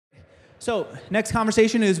So, next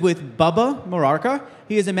conversation is with Bubba Murarka.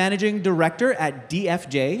 He is a managing director at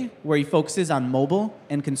DFJ, where he focuses on mobile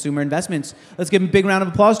and consumer investments. Let's give him a big round of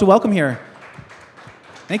applause to welcome here.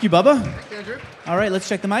 Thank you, Bubba. Thanks, Andrew. All right, let's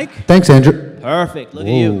check the mic. Thanks, Andrew. Perfect. Look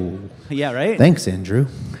at you. Yeah, right? Thanks, Andrew.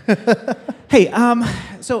 Hey,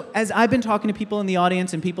 so as I've been talking to people in the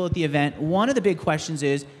audience and people at the event, one of the big questions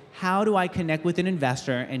is, how do I connect with an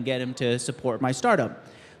investor and get him to support my startup?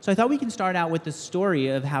 So I thought we can start out with the story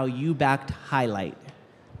of how you backed Highlight.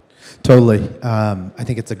 Totally. I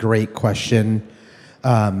think it's a great question,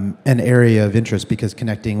 an area of interest, because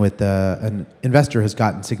connecting with an investor has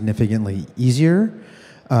gotten significantly easier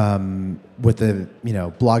with the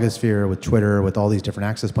blogosphere, with Twitter, with all these different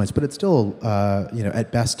access points. But it's still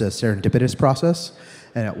at best a serendipitous process,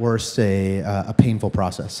 and at worst a painful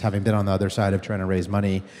process. Having been on the other side of trying to raise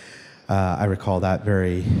money, I recall that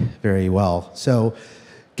very, very well. So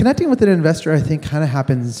connecting with an investor, I think, kind of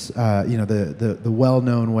happens, the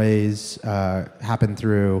well-known ways happen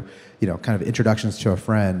through, kind of introductions to a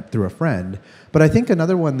friend, through a friend. But I think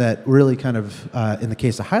another one that really kind of, in the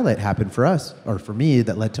case of Highlight, happened for us, or for me,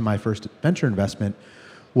 that led to my first venture investment,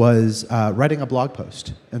 was writing a blog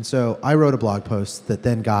post. And so I wrote a blog post that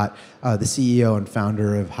then got the CEO and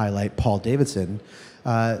founder of Highlight, Paul Davidson,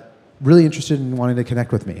 really interested in wanting to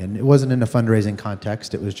connect with me. And it wasn't in a fundraising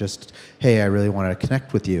context. It was just, hey, I really want to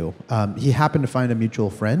connect with you. He happened to find a mutual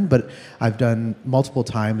friend, but I've done multiple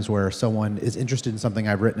times where someone is interested in something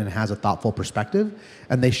I've written and has a thoughtful perspective,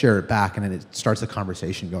 and they share it back, and it starts a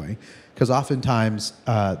conversation going. Because oftentimes,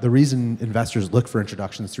 the reason investors look for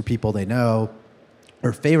introductions through people they know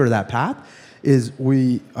or favor that path is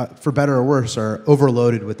we, for better or worse, are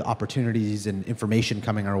overloaded with opportunities and information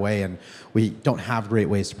coming our way, and we don't have great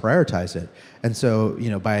ways to prioritize it. And so,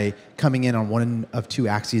 by coming in on one of two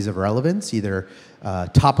axes of relevance, either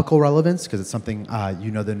topical relevance, because it's something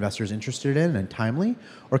the investor is interested in and timely,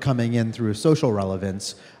 or coming in through social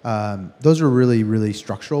relevance, those are really, really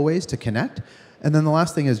structural ways to connect. And then the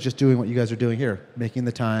last thing is just doing what you guys are doing here, making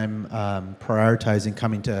the time, prioritizing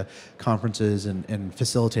coming to conferences and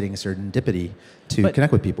facilitating a serendipity to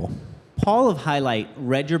connect with people. Paul of Highlight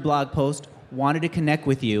read your blog post, wanted to connect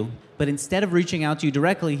with you, but instead of reaching out to you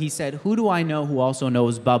directly, he said, who do I know who also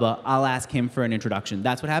knows Bubba? I'll ask him for an introduction.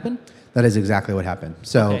 That's what happened? That is exactly what happened.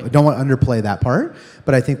 So I don't want to underplay that part,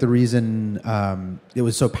 but I think the reason it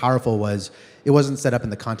was so powerful was it wasn't set up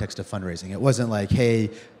in the context of fundraising. It wasn't like,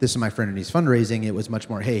 hey, this is my friend and he's fundraising. It was much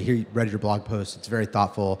more, hey, here, read your blog post. It's very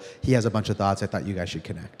thoughtful. He has a bunch of thoughts. I thought you guys should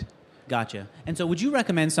connect. Gotcha. And so would you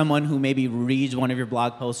recommend someone who maybe reads one of your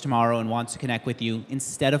blog posts tomorrow and wants to connect with you,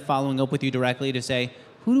 instead of following up with you directly, to say,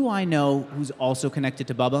 who do I know who's also connected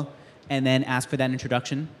to Bubba, and then ask for that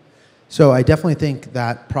introduction? So I definitely think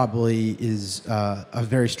that probably is a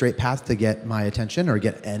very straight path to get my attention or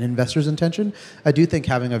get an investor's attention. I do think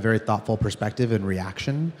having a very thoughtful perspective and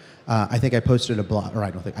reaction. I think I posted a blog, or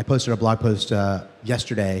I don't think, I posted a blog post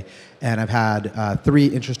yesterday, and I've had 3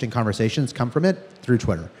 interesting conversations come from it through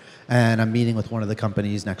Twitter. And I'm meeting with one of the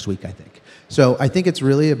companies next week, I think. So I think it's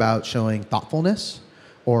really about showing thoughtfulness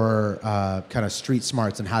or kind of street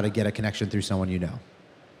smarts and how to get a connection through someone you know.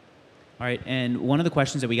 All right, and one of the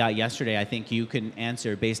questions that we got yesterday, I think you can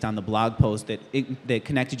answer based on the blog post that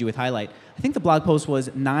connected you with Highlight. I think the blog post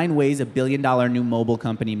was 9 ways a billion-dollar new mobile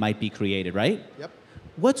company might be created, right? Yep.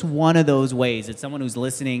 What's one of those ways that someone who's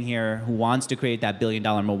listening here who wants to create that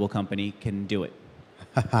billion-dollar mobile company can do it?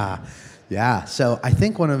 Yeah, so I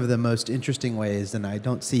think one of the most interesting ways, and I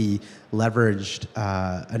don't see leveraged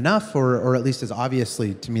enough, or at least as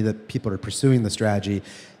obviously to me that people are pursuing the strategy,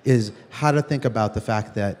 is how to think about the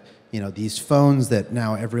fact that these phones that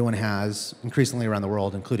now everyone has increasingly around the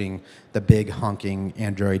world, including the big honking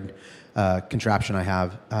Android contraption I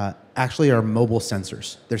have, actually are mobile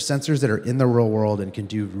sensors. They're sensors that are in the real world and can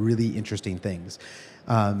do really interesting things.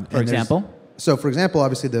 For example? So for example,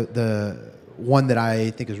 obviously the one that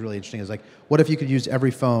I think is really interesting is like, what if you could use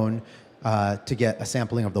every phone to get a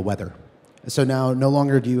sampling of the weather? So now no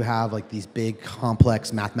longer do you have like these big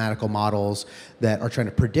complex mathematical models that are trying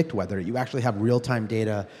to predict weather. You actually have real-time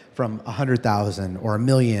data from 100,000 or 1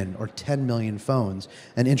 million or 10 million phones.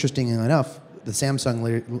 And interestingly enough, the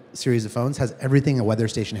Samsung series of phones has everything a weather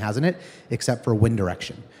station has in it except for wind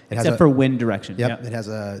direction. Except for wind direction. Yep. It has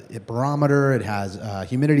a barometer. It has a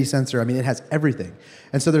humidity sensor. I mean, it has everything.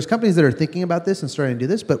 And so there's companies that are thinking about this and starting to do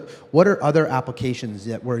this. But what are other applications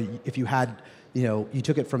that where if you had, you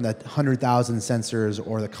took it from the 100,000 sensors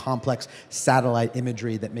or the complex satellite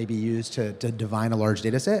imagery that may be used to divine a large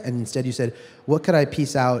data set, and instead you said, what could I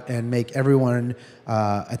piece out and make everyone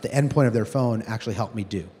at the endpoint of their phone actually help me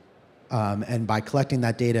do? And by collecting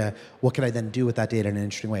that data, what can I then do with that data in an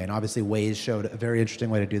interesting way? And obviously Waze showed a very interesting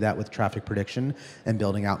way to do that with traffic prediction and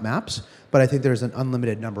building out maps. But I think there's an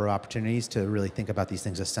unlimited number of opportunities to really think about these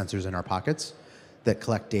things as sensors in our pockets that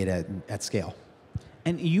collect data at scale.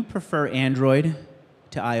 And you prefer Android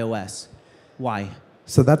to iOS. Why?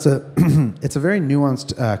 So that's it's a very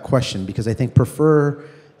nuanced question, because I think prefer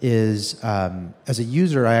is, as a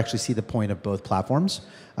user, I actually see the point of both platforms,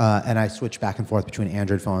 and I switch back and forth between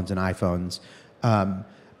Android phones and iPhones.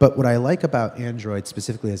 But what I like about Android,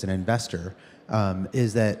 specifically as an investor,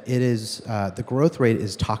 is that it is the growth rate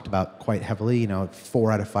is talked about quite heavily. You know,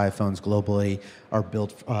 4 out of 5 phones globally are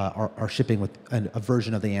built are shipping with a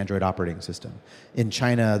version of the Android operating system. In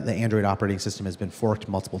China, the Android operating system has been forked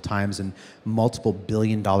multiple times, and multiple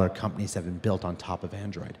billion-dollar companies have been built on top of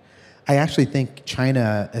Android. I actually think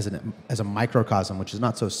China, as a microcosm, which is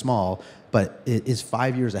not so small, but it is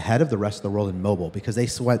 5 years ahead of the rest of the world in mobile, because they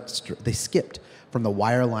skipped from the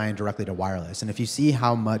wireline directly to wireless. And if you see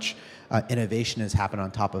how much innovation has happened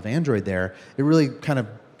on top of Android there, it really kind of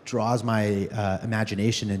draws my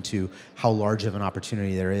imagination into how large of an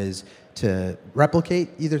opportunity there is to replicate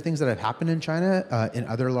either things that have happened in China in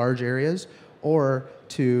other large areas, or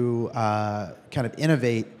to kind of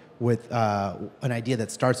innovate with an idea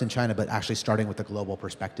that starts in China, but actually starting with the global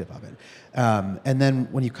perspective of it. And then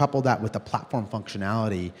when you couple that with the platform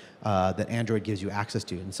functionality that Android gives you access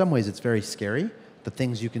to, in some ways it's very scary, the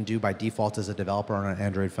things you can do by default as a developer on an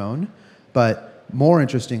Android phone. But more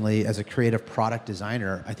interestingly, as a creative product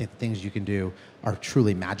designer, I think the things you can do are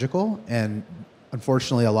truly magical. And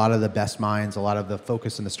unfortunately, a lot of the best minds, a lot of the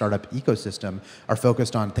focus in the startup ecosystem are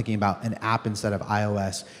focused on thinking about an app instead of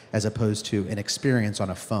iOS, as opposed to an experience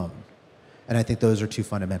on a phone. And I think those are two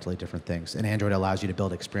fundamentally different things. And Android allows you to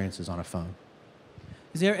build experiences on a phone.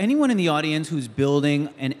 Is there anyone in the audience who's building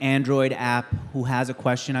an Android app who has a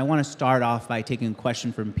question? I want to start off by taking a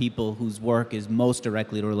question from people whose work is most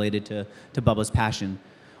directly related to Bubba's passion.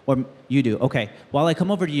 Or you do. Okay. While I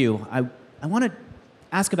come over to you, I want to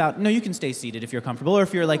ask about, no, you can stay seated if you're comfortable, or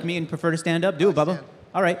if you're like me and prefer to stand up, do it, Bubba.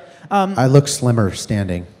 All right. I look slimmer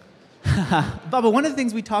standing. Bubba, one of the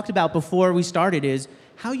things we talked about before we started is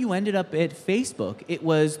how you ended up at Facebook. It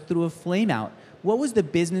was through a flame out. What was the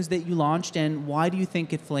business that you launched, and why do you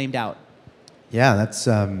think it flamed out? Yeah, that's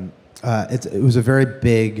it was a very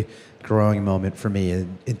big growing moment for me.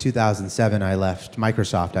 In 2007, I left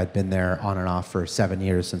Microsoft. I'd been there on and off for 7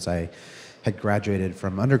 years since I had graduated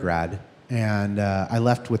from undergrad. And I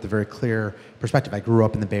left with a very clear perspective. I grew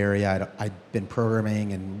up in the Bay Area. I'd been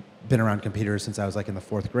programming and been around computers since I was like in the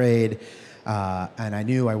 4th grade. And I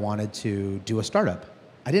knew I wanted to do a startup.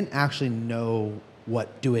 I didn't actually know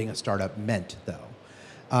what doing a startup meant, though.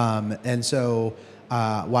 And so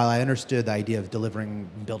while I understood the idea of delivering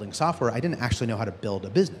and building software, I didn't actually know how to build a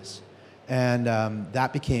business. And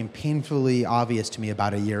that became painfully obvious to me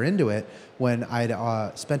about a year into it, when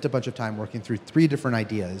I'd spent a bunch of time working through 3 different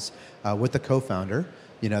ideas with the co-founder.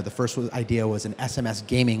 You know, the first idea was an SMS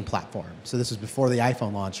gaming platform. So this was before the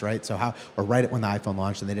iPhone launched, right? So right when the iPhone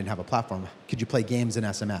launched and they didn't have a platform, could you play games in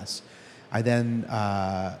SMS? I then,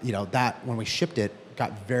 when we shipped it,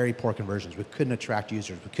 got very poor conversions. We couldn't attract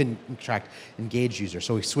users. We couldn't attract engaged users.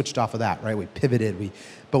 So we switched off of that, right? We pivoted.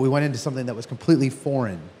 But we went into something that was completely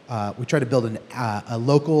foreign. We tried to build a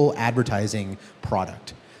local advertising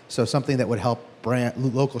product. So something that would help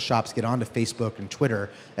local shops get onto Facebook and Twitter.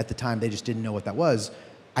 At the time, they just didn't know what that was.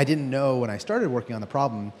 I didn't know when I started working on the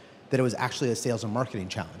problem that it was actually a sales and marketing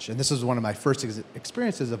challenge. And this was one of my first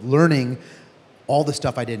experiences of learning all the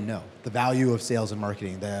stuff I didn't know. The value of sales and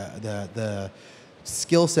marketing, the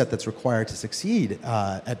skill set that's required to succeed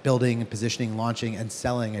at building, positioning, launching, and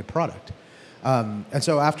selling a product. And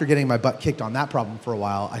so after getting my butt kicked on that problem for a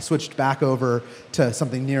while, I switched back over to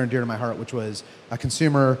something near and dear to my heart, which was a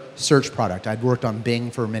consumer search product. I'd worked on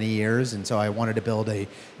Bing for many years, and so I wanted to build a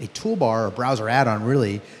toolbar, or browser add-on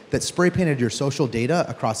really, that spray painted your social data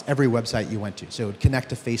across every website you went to. So it would connect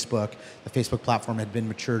to Facebook. The Facebook platform had been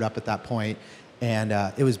matured up at that point, and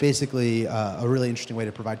it was basically a really interesting way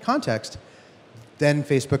to provide context. Then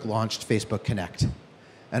Facebook launched Facebook Connect.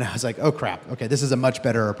 And I was like, oh crap, okay, this is a much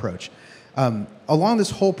better approach. Along this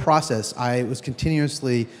whole process, I was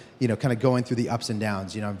continuously, kind of going through the ups and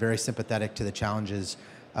downs. I'm very sympathetic to the challenges.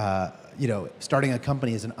 Starting a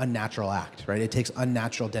company is an unnatural act, right? It takes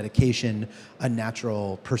unnatural dedication,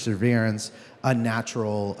 unnatural perseverance,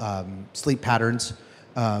 unnatural sleep patterns.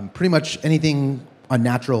 Pretty much anything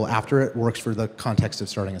unnatural after it works for the context of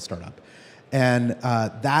starting a startup. And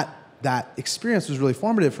that experience was really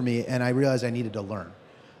formative for me, and I realized I needed to learn.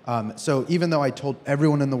 So even though I told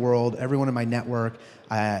everyone in the world, everyone in my network,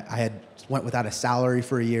 I had went without a salary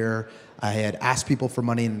for a year. I had asked people for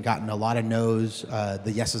money and gotten a lot of no's.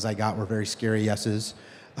 The yeses I got were very scary yeses.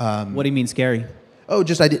 What do you mean scary? Oh,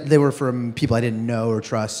 they were from people I didn't know or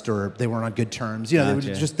trust, or they weren't on good terms. You know, they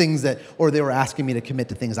were just things or they were asking me to commit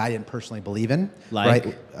to things I didn't personally believe in. Like?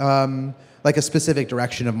 Right? Like a specific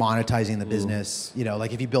direction of monetizing the business. You know,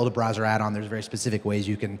 like if you build a browser add-on, there's very specific ways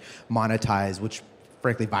you can monetize, which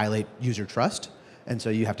frankly violate user trust. And so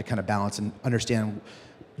you have to kind of balance and understand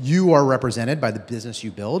you are represented by the business you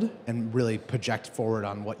build and really project forward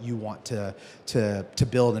on what you want to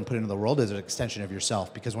build and put into the world as an extension of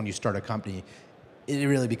yourself. Because when you start a company, it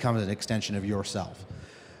really becomes an extension of yourself.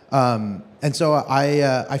 And so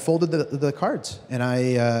I folded the cards, and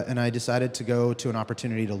I decided to go to an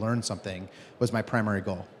opportunity to learn something was my primary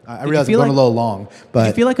goal. I realized I'm going a little long, but did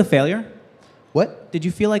you feel like a failure? What? Did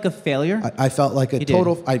you feel like a failure? I felt like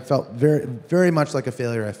I felt very, very much like a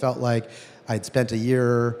failure. I felt like I'd spent a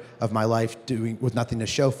year of my life with nothing to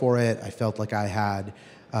show for it. I felt like I had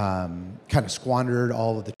kind of squandered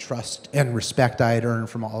all of the trust and respect I had earned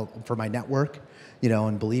from my network, you know,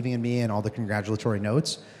 and believing in me and all the congratulatory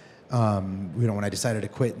notes. You know, when I decided to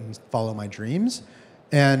quit and follow my dreams.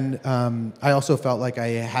 And I also felt like I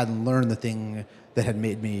hadn't learned the thing that had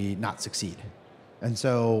made me not succeed. And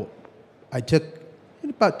so I took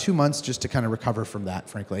about 2 months just to kind of recover from that,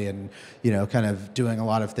 frankly, and, you know, kind of doing a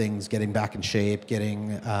lot of things, getting back in shape,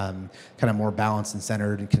 getting kind of more balanced and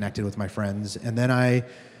centered and connected with my friends. And then I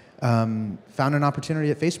found an opportunity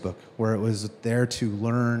at Facebook where it was there to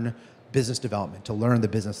learn business development, to learn the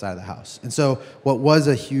business side of the house. And so what was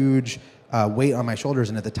a huge weight on my shoulders,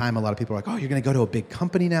 and at the time a lot of people were like, oh, you're going to go to a big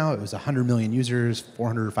company now. It was 100 million users,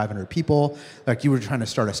 400 or 500 people. Like, you were trying to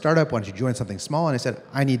start a startup. Why don't you join something small? And I said,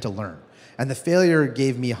 I need to learn. And the failure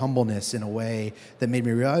gave me humbleness in a way that made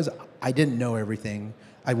me realize I didn't know everything.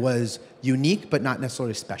 I was unique, but not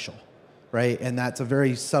necessarily special, right? And that's a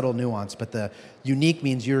very subtle nuance. But the unique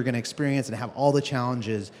means you're going to experience and have all the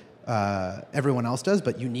challenges everyone else does,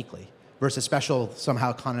 but uniquely. Versus special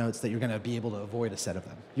somehow connotes that you're going to be able to avoid a set of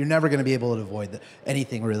them. You're never going to be able to avoid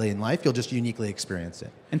anything really in life. You'll just uniquely experience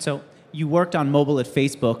it. And so you worked on mobile at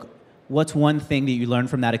Facebook. What's one thing that you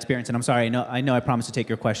learned from that experience? And I'm sorry, I know I promised to take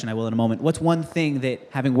your question. I will in a moment. What's one thing that,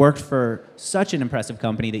 having worked for such an impressive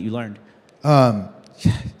company, that you learned?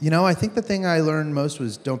 You know, I think the thing I learned most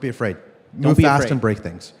was don't be afraid. Move fast and break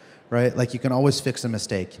things, right? Like, you can always fix a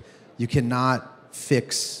mistake. You cannot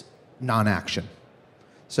fix non-action.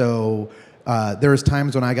 So there was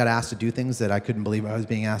times when I got asked to do things that I couldn't believe I was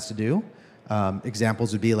being asked to do.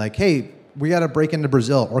 Examples would be like, hey, we got to break into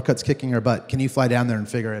Brazil. Orkut's kicking our butt. Can you fly down there and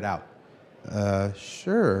figure it out?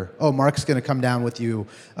 Sure. Oh, Mark's going to come down with you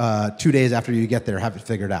 2 days after you get there, have it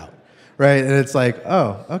figured out. Right? And it's like,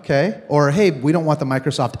 oh, okay. Or, hey, we don't want the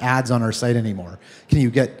Microsoft ads on our site anymore. Can you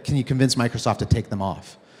convince Microsoft to take them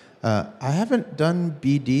off? I haven't done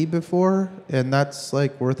BD before, and that's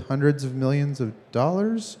like worth hundreds of millions of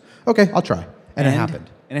dollars. Okay, I'll try. And it happened.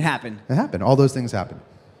 And it happened. It happened. All those things happened.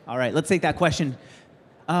 All right, let's take that question.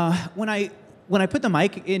 When I put the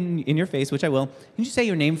mic in your face, which I will, can you say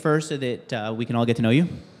your name first so that we can all get to know you?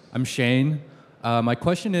 I'm Shane. My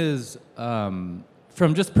question is,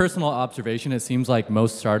 from just personal observation, it seems like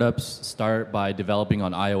most startups start by developing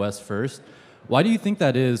on iOS first. Why do you think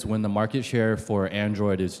that is when the market share for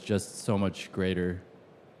Android is just so much greater?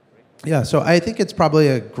 Yeah, so I think it's probably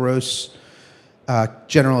a gross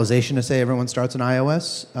generalization to say everyone starts on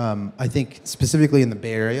iOS. I think specifically in the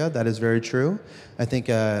Bay Area, that is very true. I think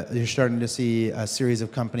you're starting to see a series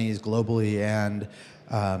of companies globally and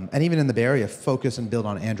even in the Bay Area focus and build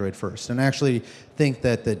on Android first. And I actually think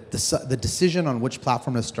that the decision on which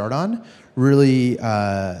platform to start on really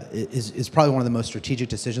is probably one of the most strategic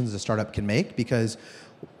decisions a startup can make, because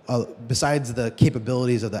besides the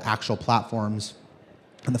capabilities of the actual platforms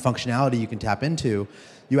and the functionality you can tap into,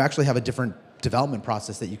 you actually have a different development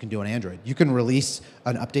process that you can do on Android. You can release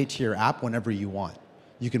an update to your app whenever you want.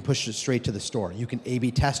 You can push it straight to the store. You can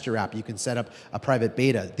A/B test your app. You can set up a private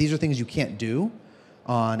beta. These are things you can't do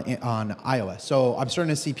on iOS. So I'm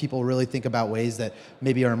starting to see people really think about ways that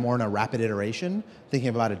maybe are more in a rapid iteration, thinking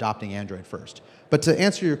about adopting Android first. But to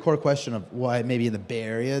answer your core question of why maybe in the Bay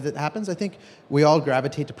Area that happens, I think we all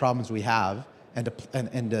gravitate to problems we have and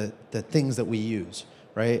the things that we use,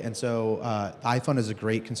 right? And so iPhone is a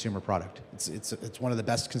great consumer product. It's one of the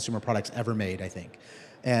best consumer products ever made, I think.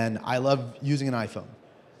 And I love using an iPhone.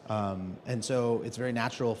 And so it's very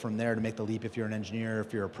natural from there to make the leap if you're an engineer,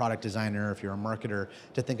 if you're a product designer, if you're a marketer,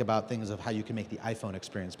 to think about things of how you can make the iPhone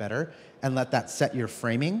experience better and let that set your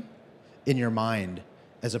framing in your mind,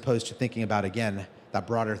 as opposed to thinking about, again, that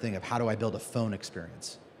broader thing of how do I build a phone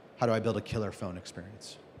experience? How do I build a killer phone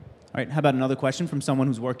experience? All right, how about another question from someone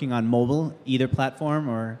who's working on mobile, either platform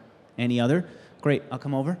or any other? Great, I'll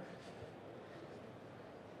come over.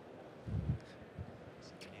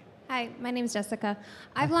 Hi, my name is Jessica.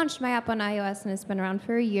 I've launched my app on iOS and it's been around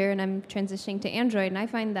for a year, and I'm transitioning to Android, and I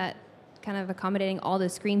find that kind of accommodating all the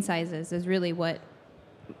screen sizes is really what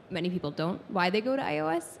many people why they go to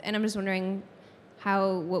iOS. And I'm just wondering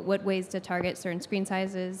what ways to target certain screen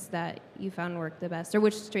sizes that you found work the best, or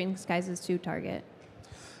which screen sizes to target.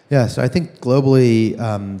 Yeah, so I think globally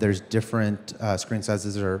there's different screen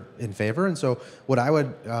sizes that are in favor. And so what I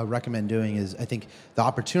would recommend doing is, I think the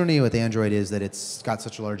opportunity with Android is that it's got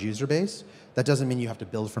such a large user base. That doesn't mean you have to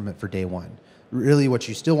build from it for day one. Really what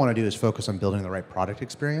you still want to do is focus on building the right product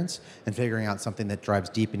experience and figuring out something that drives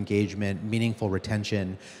deep engagement, meaningful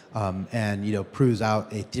retention, and proves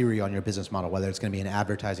out a theory on your business model, whether it's going to be an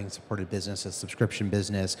advertising-supported business, a subscription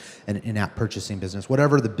business, an in-app purchasing business,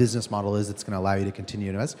 whatever the business model is that's going to allow you to continue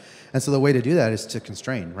to invest. And so the way to do that is to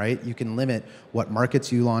constrain, right? You can limit what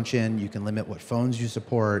markets you launch in, you can limit what phones you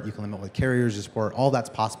support, you can limit what carriers you support. All that's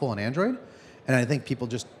possible on Android. And I think people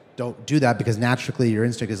just don't do that because naturally your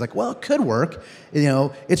instinct is like, well, it could work.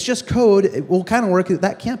 It's just code. It will kind of work.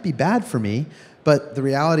 That can't be bad for me. But the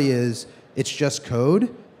reality is, it's just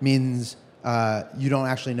code means you don't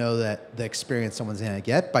actually know that the experience someone's going to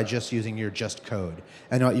get by just using your just code.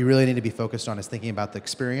 And what you really need to be focused on is thinking about the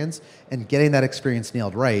experience and getting that experience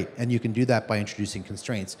nailed right. And you can do that by introducing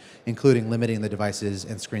constraints, including limiting the devices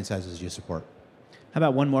and screen sizes you support. How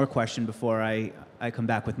about one more question before I come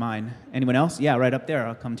back with mine? Anyone else? Yeah, right up there.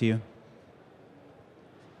 I'll come to you.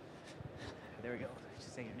 There we go.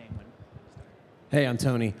 Just say your name. Hey, I'm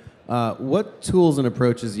Tony. What tools and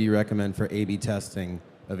approaches do you recommend for A/B testing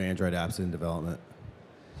of Android apps in development?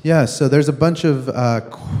 Yeah, so there's a bunch of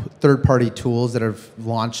third-party tools that have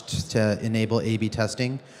launched to enable A/B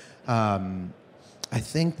testing. I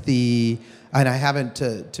think and I haven't,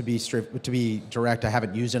 to be direct, I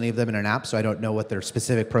haven't used any of them in an app, so I don't know what their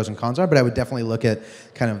specific pros and cons are, but I would definitely look at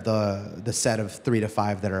kind of the set of 3 to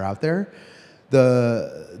 5 that are out there.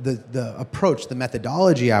 The approach, the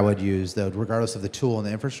methodology I would use, though, regardless of the tool and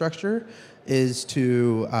the infrastructure, is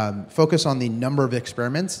to focus on the number of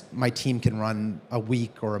experiments my team can run a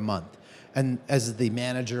week or a month. And as the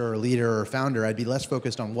manager or leader or founder, I'd be less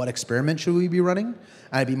focused on what experiment should we be running.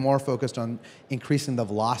 I'd be more focused on increasing the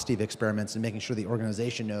velocity of experiments and making sure the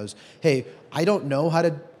organization knows, hey, I don't know how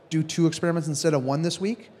to do 2 experiments instead of 1 this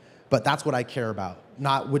week, but that's what I care about,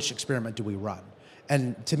 not which experiment do we run.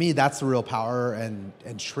 And to me, that's the real power and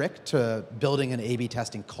trick to building an A/B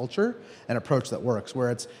testing culture and approach that works,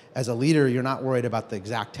 where it's, as a leader, you're not worried about the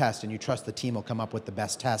exact test and you trust the team will come up with the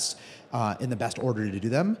best tests in the best order to do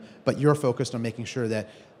them, but you're focused on making sure that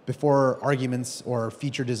before arguments or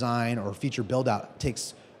feature design or feature build-out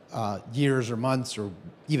takes years or months or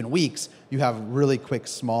even weeks, you have really quick,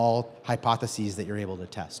 small hypotheses that you're able to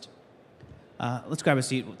test. Let's grab a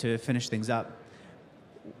seat to finish things up.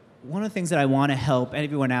 One of the things that I want to help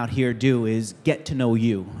everyone out here do is get to know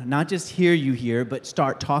you. Not just hear you here, but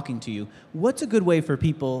start talking to you. What's a good way for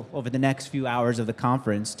people over the next few hours of the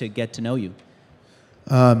conference to get to know you?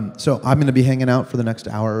 So I'm going to be hanging out for the next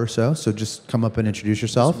hour or so just come up and introduce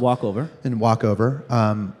yourself. Just walk over. And walk over.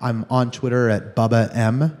 I'm on Twitter at Bubba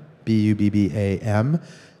M, Bubbam.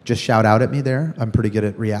 Just shout out at me there. I'm pretty good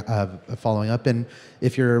at following up. And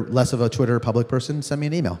if you're less of a Twitter public person, send me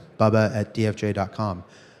an email, bubba@dfj.com.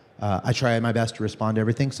 I try my best to respond to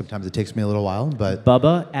everything. Sometimes it takes me a little while, but...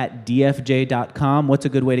 Bubba@dfj.com. What's a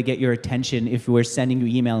good way to get your attention if we're sending you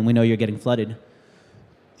email and we know you're getting flooded?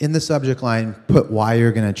 In the subject line, put why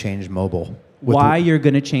you're going to change mobile. Why you're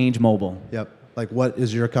going to change mobile. Yep. Like, what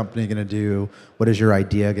is your company going to do? What is your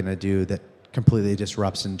idea going to do that completely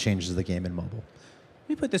disrupts and changes the game in mobile? Let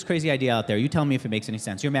me put this crazy idea out there. You tell me if it makes any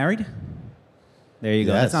sense. You're married? There you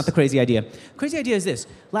go. Yes. That's not the crazy idea. Crazy idea is this.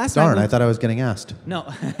 Darn, I thought I was getting asked. No.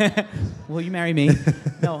 Will you marry me?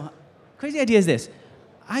 No. Crazy idea is this.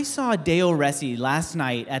 I saw Deo Resi last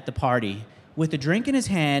night at the party with a drink in his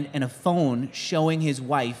hand and a phone showing his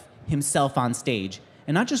wife himself on stage.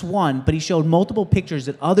 And not just one, but he showed multiple pictures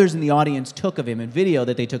that others in the audience took of him and video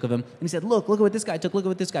that they took of him. And he said, look at what this guy took, look at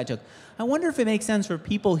what this guy took. I wonder if it makes sense for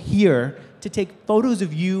people here to take photos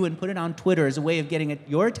of you and put it on Twitter as a way of getting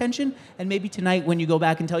your attention. And maybe tonight when you go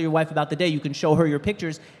back and tell your wife about the day, you can show her your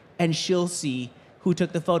pictures and she'll see who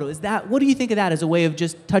took the photo. What do you think of that as a way of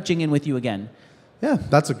just touching in with you again? Yeah,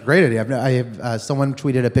 that's a great idea. Someone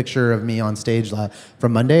tweeted a picture of me on stage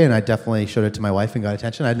from Monday, and I definitely showed it to my wife and got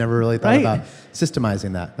attention. I'd never really thought about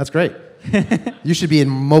systemizing that. That's great. You should be in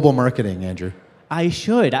mobile marketing, Andrew. I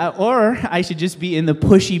should, or I should just be in the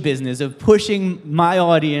pushy business of pushing my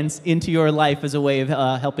audience into your life as a way of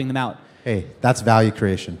helping them out. Hey, that's value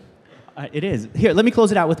creation. It is. Here, let me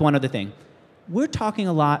close it out with one other thing. We're talking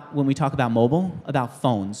a lot when we talk about mobile, about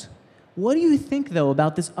phones. What do you think, though,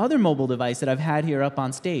 about this other mobile device that I've had here up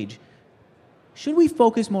on stage? Should we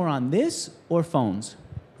focus more on this or phones?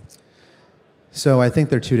 So I think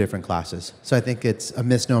they're two different classes. So I think it's a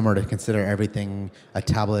misnomer to consider everything a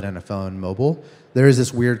tablet and a phone mobile. There is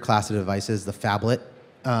this weird class of devices, the phablet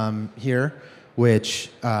here, which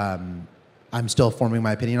I'm still forming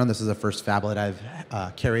my opinion on. This is the first phablet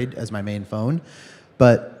I've carried as my main phone.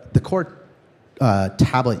 But the core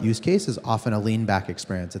tablet use case is often a lean-back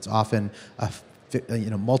experience. It's often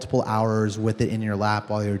multiple hours with it in your lap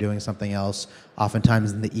while you're doing something else,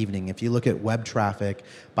 oftentimes in the evening. If you look at web traffic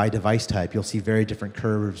by device type, you'll see very different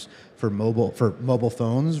curves for mobile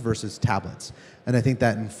phones versus tablets. And I think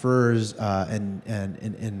that infers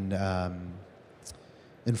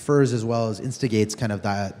infers as well as instigates kind of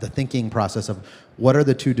the thinking process of what are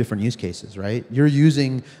the two different use cases, right? You're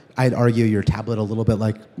using, I'd argue, your tablet a little bit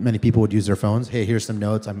like many people would use their phones. Hey, here's some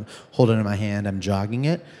notes. I'm holding it in my hand. I'm jogging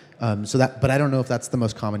it. But I don't know if that's the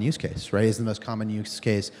most common use case, right? Is the most common use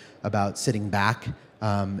case about sitting back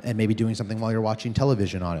and maybe doing something while you're watching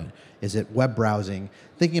television on it? Is it web browsing?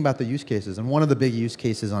 Thinking about the use cases. And one of the big use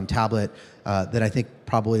cases on tablet that I think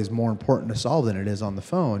probably is more important to solve than it is on the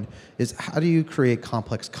phone is how do you create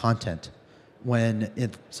complex content when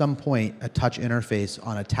at some point a touch interface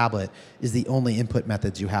on a tablet is the only input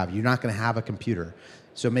methods you have? You're not going to have a computer.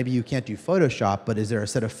 So maybe you can't do Photoshop, but is there a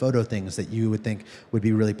set of photo things that you would think would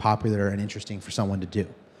be really popular and interesting for someone to do,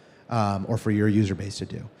 or for your user base to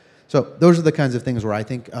do? So those are the kinds of things where I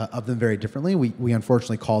think of them very differently. We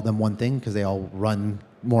unfortunately call them one thing because they all run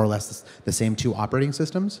more or less the same two operating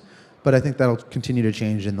systems. But I think that'll continue to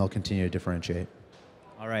change and they'll continue to differentiate.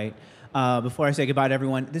 All right. Before I say goodbye to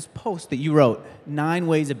everyone, this post that you wrote, 9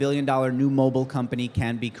 ways a billion-dollar new mobile company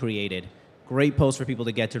can be created. Great post for people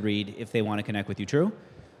to get to read if they want to connect with you. True?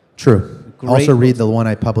 True. Great Also read post. the one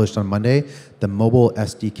I published on Monday, the mobile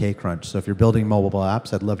SDK crunch. So if you're building mobile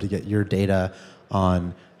apps, I'd love to get your data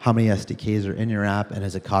on how many SDKs are in your app and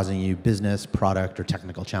is it causing you business, product, or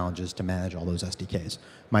technical challenges to manage all those SDKs.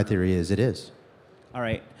 My theory is it is. All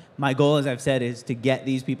right. My goal, as I've said, is to get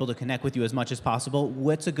these people to connect with you as much as possible.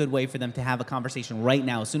 What's a good way for them to have a conversation right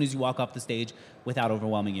now, as soon as you walk off the stage, without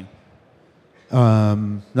overwhelming you?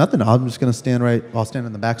 Nothing. I'm just going to stand I'll stand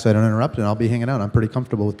in the back so I don't interrupt, and I'll be hanging out. I'm pretty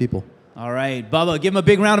comfortable with people. All right. Bubba, give him a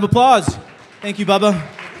big round of applause. Thank you, Bubba.